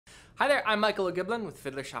Hi there, I'm Michael Giblin with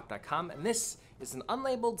fiddlershop.com, and this is an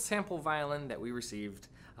unlabeled sample violin that we received.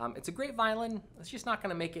 It's a great violin. It's just not going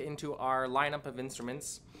to make it into our lineup of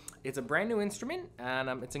instruments. It's a brand new instrument, and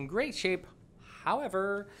it's in great shape.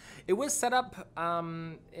 However, it was set up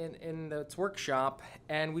in its workshop,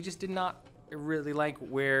 and we just did not really like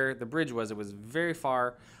where the bridge was. It was very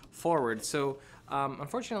far forward. So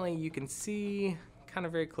unfortunately, you can see kind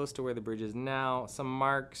of very close to where the bridge is now, some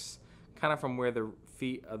marks kind of from where the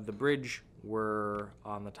feet of the bridge were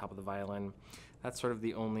on the top of the violin. That's sort of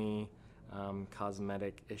the only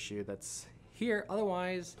cosmetic issue that's here.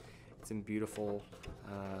 Otherwise, it's in beautiful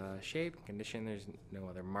shape and condition. There's no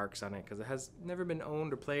other marks on it because it has never been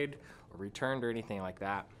owned or played or returned or anything like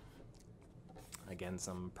that. Again,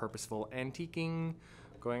 some purposeful antiquing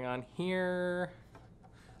going on here.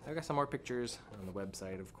 I've got some more pictures on the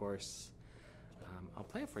website, of course. I'll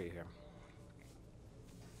play it for you here.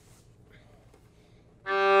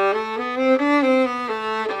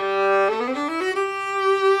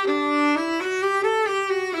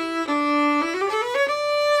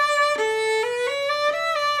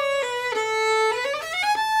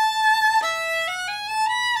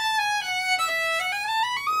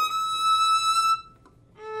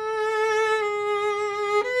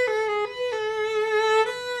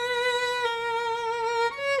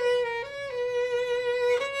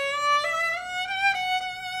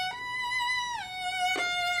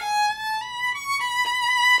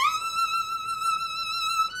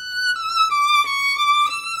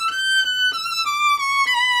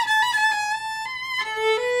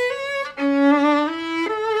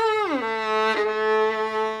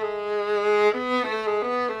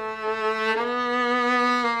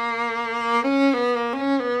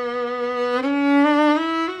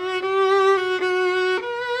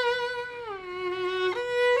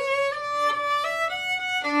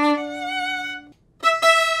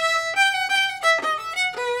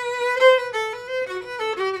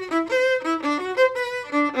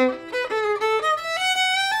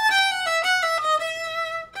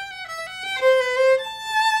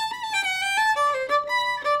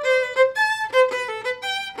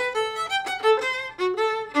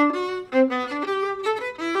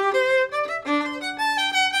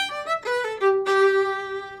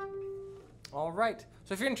 Alright,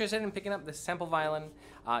 so if you're interested in picking up this sample violin,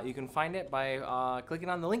 you can find it by clicking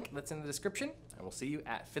on the link that's in the description, and we'll see you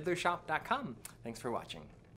at fiddlershop.com. Thanks for watching.